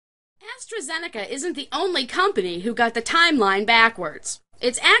AstraZeneca isn't the only company who got the timeline backwards.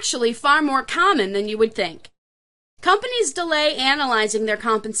 It's actually far more common than you would think. Companies delay analyzing their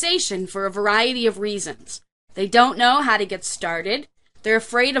compensation for a variety of reasons. They don't know how to get started. They're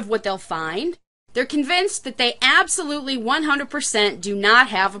afraid of what they'll find. They're convinced that they absolutely 100% do not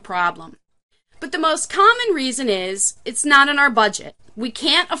have a problem. But the most common reason is, it's not in our budget. We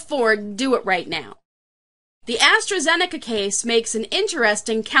can't afford to do it right now. The AstraZeneca case makes an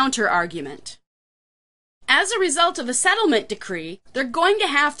interesting counter-argument. As a result of a settlement decree, they're going to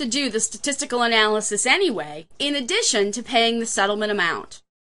have to do the statistical analysis anyway, in addition to paying the settlement amount.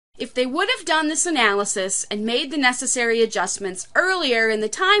 If they would have done this analysis and made the necessary adjustments earlier in the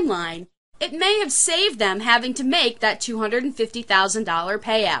timeline, it may have saved them having to make that $250,000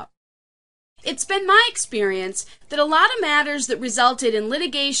 payout. It's been my experience that a lot of matters that resulted in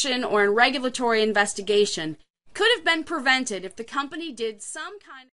litigation or in regulatory investigation could have been prevented if the company did some kind of